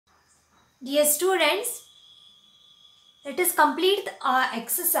Dear students, let us complete our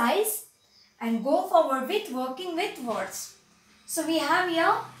exercise and go forward with working with words. So we have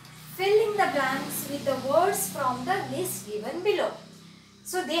here filling the blanks with the words from the list given below.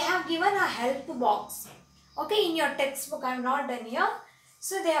 So they have given a help box. Okay, in your textbook, I have not done here.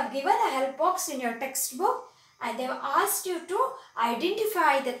 So they have given a help box in your textbook and they have asked you to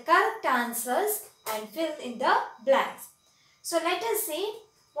identify the correct answers and fill in the blanks. So let us see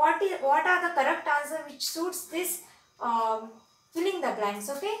what are the correct answers which suits this filling the blanks.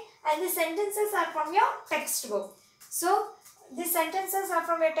 Okay, and the sentences are from your textbook. So these sentences are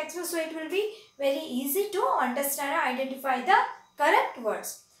from your textbook, so it will be very easy to understand and identify the correct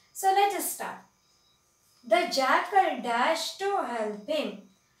words. So let us start. The jackal dashed to help him.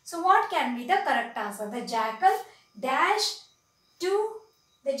 So what can be the correct answer? The jackal dashed to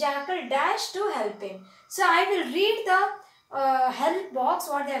help him. So I will read the help box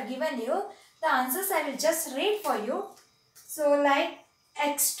what they have given you. The answers I will just read for you. So like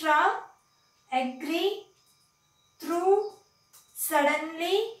extra, agree, through,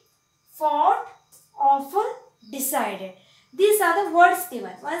 suddenly, fought, awful, decided. These are the words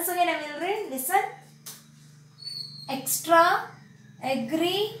given. Once again I will read. Listen. Extra,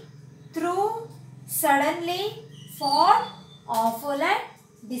 agree, through, suddenly, fought, awful and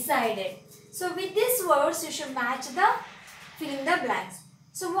decided. So with these words you should match the filling the blanks.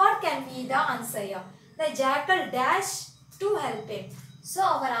 So what can be the answer here? The jackal dashed to help him. So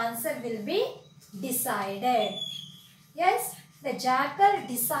our answer will be decided. Yes, the jackal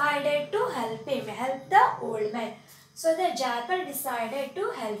decided to help him, help the old man. So the jackal decided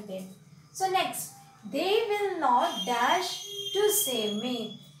to help him. So next, they will not dash to save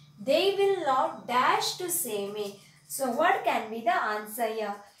me. They will not dash to save me. So what can be the answer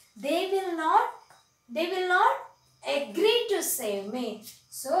here? They will not agree to save me.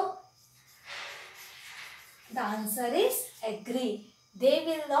 So the answer is agree. They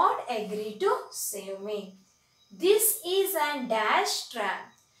will not agree to save me. This is an dash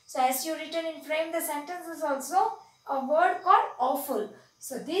trap. So as you written in frame, the sentence is also a word called awful.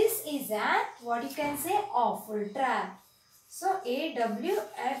 So this is an, what you can say, awful trap. So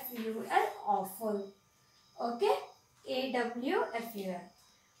A-W-F-U-L, awful. Okay, A-W-F-U-L.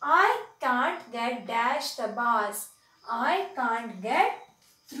 I can't get dash the bars. I can't get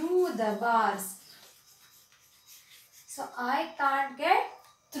through the bars. So I can't get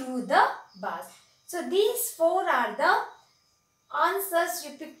through the bars. So these four are the answers.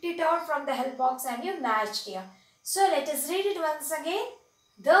 You picked it out from the help box and you matched here. So let us read it once again.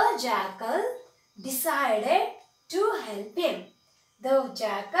 The jackal decided to help him. The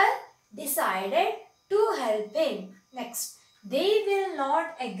jackal decided to help him. Next, they will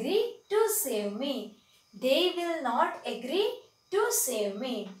not agree to save me. They will not agree to save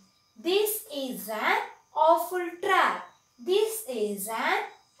me. This is an awful trap. This is an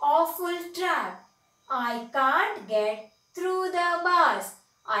awful trap. I can't get through the bars.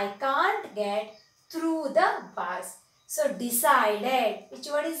 I can't get through the bars. So decided. Which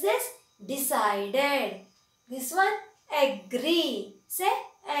word is this? Decided. This one, agree. Say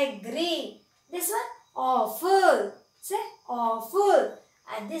agree. This one, awful. Say awful.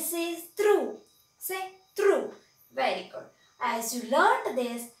 And this is true. Say true. Very good. As you learned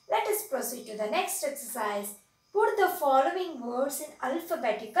this, let us proceed to the next exercise. Put the following words in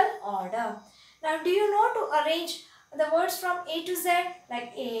alphabetical order. Now, do you know to arrange the words from A to Z?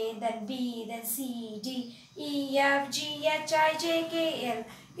 Like A, then B, then C, D, E, F, G, H, I, J, K, L.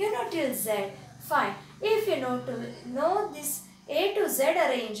 You know till Z. Fine. If you know this A to Z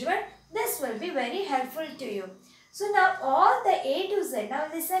arrangement, this will be very helpful to you. So now all the A to Z. Now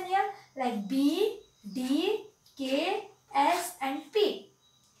listen here. Like B, D, K, S and P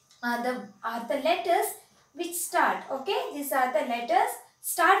are the letters which start. Okay, these are the letters,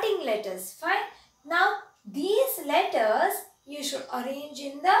 starting letters. Fine. Now these letters you should arrange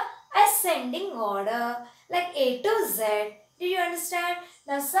in the ascending order, like A to Z. Did you understand?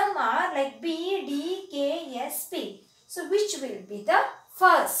 Now some are like B, D, K, S, P. So which will be the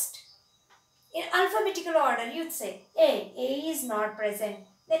first? In alphabetical order, you'd say A. A is not present.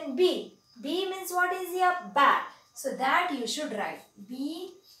 Then B. B means what is here? Bat. So that you should write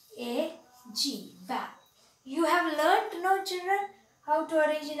B, A, G. Bat. You have learnt, no children, how to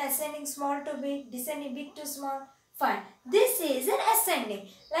arrange in ascending small to big, descending big to small. Fine. This is an ascending.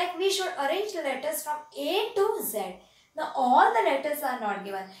 Like we should arrange the letters from A to Z. Now all the letters are not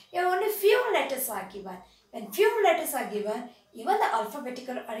given. Here only few letters are given. When few letters are given, even the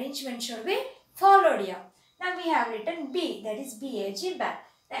alphabetical arrangement should be followed here. Now we have written B, that is B-A-G, bat.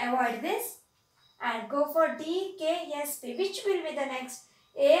 Now avoid this and go for D, K, S, P. Which will be the next?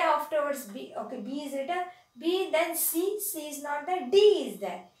 A afterwards B. Okay, B is written. B then C. C is not there. D is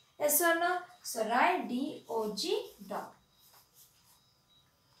there. Yes or no? So write D-O-G dog.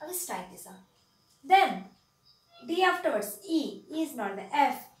 Let's type this out. Then D afterwards E. E is not there.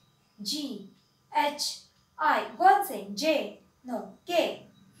 F, G, H, I. Go on saying J. No. K.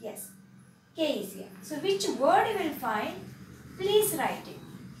 Yes. K is here. So which word you will find? Please write it.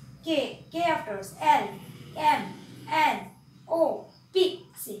 K. K afterwards. L, M, N, O, P.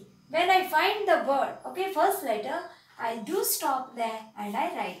 See. When I find the word, okay, first letter, I do stop there and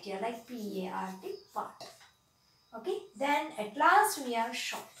I write here like P-A-R-T, part. Okay. Then at last we have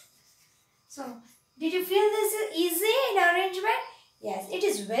short. So, did you feel this is easy in arrangement? Yes, it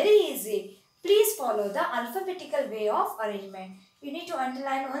is very easy. Please follow the alphabetical way of arrangement. You need to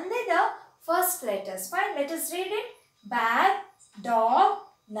underline only the first letters. Fine, let us read it. Bag, dog,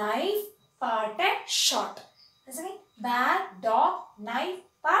 knife, part and short. Listen, bag, dog, knife,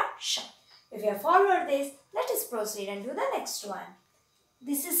 part, short. If you have followed this, let us proceed and do the next one.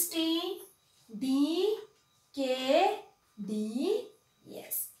 This is T, D, K, D,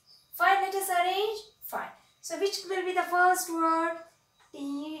 yes. Fine, let us arrange. Fine. So, which will be the first word?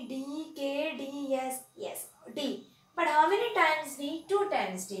 T, D, K, D, yes, yes, D. But how many times D? 2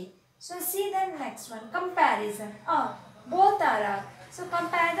 times D. So, see the next one. Comparison. Both are. So,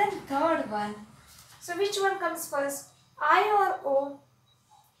 compare the third one. So, which one comes first? I or O?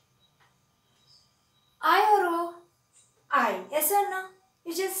 I or O? I. Yes or no?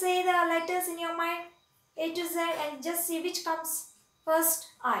 You just say the letters in your mind. A to Z and just see which comes first.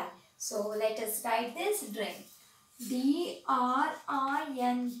 I. So, let us write this. Drink. D-R-I-N-K.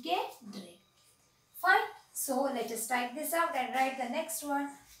 Drink. Fine. So, let us type this out and write the next one.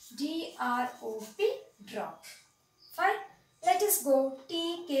 D-R-O-P. Drop. Fine. Let us go.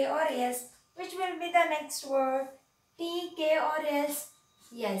 T, K or S. Which will be the next word? T, K or S?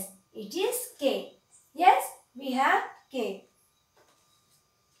 Yes, it is K. Yes, we have K.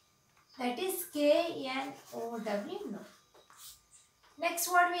 That is K-N-O-W. No. Next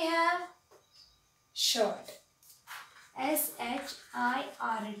word we have shirt.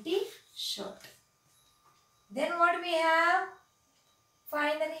 S-H-I-R-T. Shirt. Then what we have?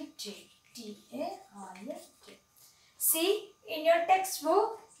 Finally J. T-A-R-J. See, in your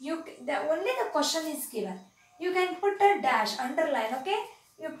textbook, only the question is given. You can put a dash, underline, okay?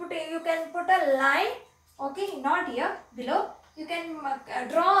 You can put a line, okay? Not here, below. You can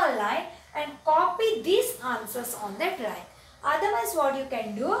draw a line and copy these answers on that line. Otherwise, what you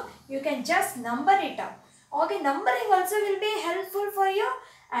can do, you can just number it up. Okay, numbering also will be helpful for you,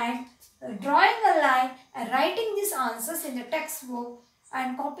 and drawing a line and writing these answers in the textbook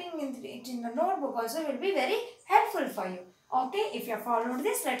and copying it in the notebook also will be very helpful for you. Okay, if you have followed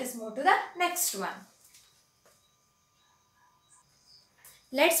this, let us move to the next one.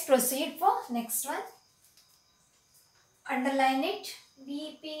 Let's proceed for next one. Underline it.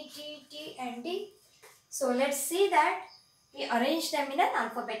 B, P, T, T and D. So, let's see that we arrange them in an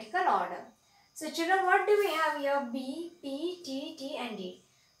alphabetical order. So, children, what do we have here? B, P, T, T and D.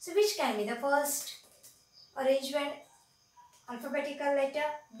 So, which can be the first arrangement? Alphabetical letter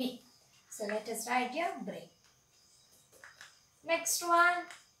B. So, let us write here break. Next one,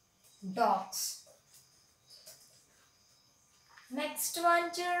 dogs. Next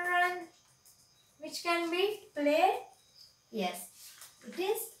one, children, which can be play? Yes, it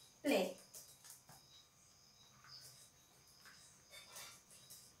is play.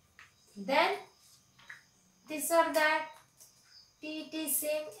 Then, this or that, T, T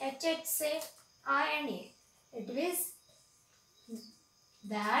same, H, H same, I and A. It is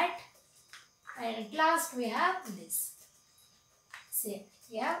that, and at last we have this. See,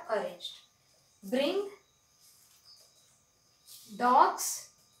 we have arranged. Bring, dogs,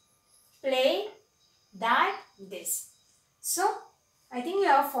 play, that, this. So, I think you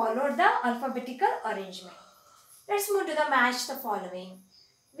have followed the alphabetical arrangement. Let's move to the match the following.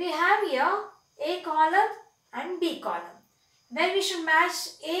 We have here A column and B column, where we should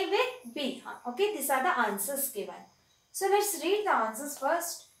match A with B. Okay, these are the answers given. So, let's read the answers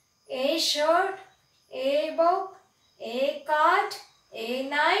first. A shirt, A book, A cart, A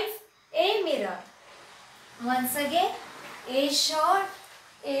knife, A mirror. Once again, A shirt,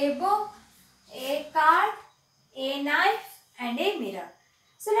 A book, A cart, A knife and A mirror.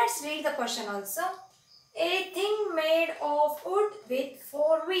 So, let's read the question also. A thing made of wood with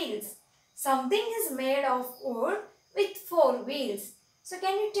 4 wheels. Something is made of wood with 4 wheels. So,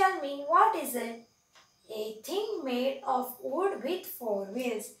 can you tell me what is it? A thing made of wood with 4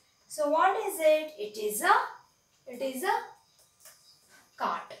 wheels. So, what is it? It is a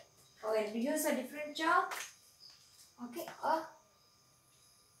cart. Okay, we use a different chalk. Okay, a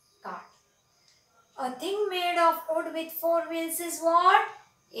A thing made of wood with four wheels is what?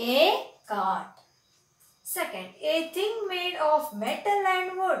 A cart. Second, a thing made of metal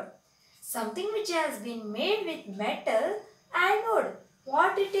and wood. Something which has been made with metal and wood.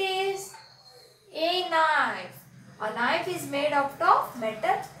 What it is? A knife. A knife is made out of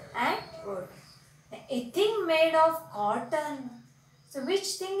metal and wood. A thing made of cotton. So which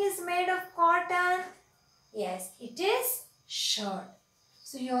thing is made of cotton? Yes, it is shirt.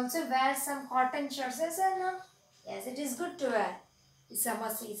 So you also wear some cotton shirts, yes or no? Yes, it is good to wear. It's summer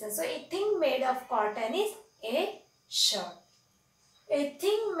season. So a thing made of cotton is a shirt. A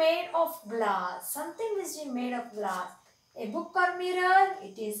thing made of glass. Something which is made of glass. A book or mirror?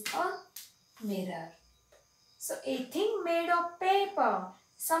 It is a mirror. So a thing made of paper.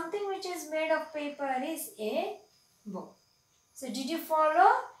 Something which is made of paper is a book. So did you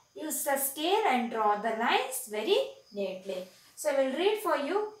follow? Use the scale and draw the lines very neatly. So I will read for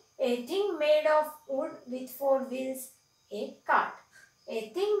you. A thing made of wood with four wheels, a cart. A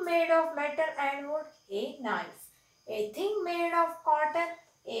thing made of metal and wood, a knife. A thing made of cotton,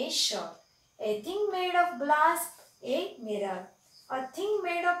 a shirt. A thing made of glass, a mirror. A thing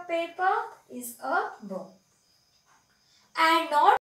made of paper is a book. And not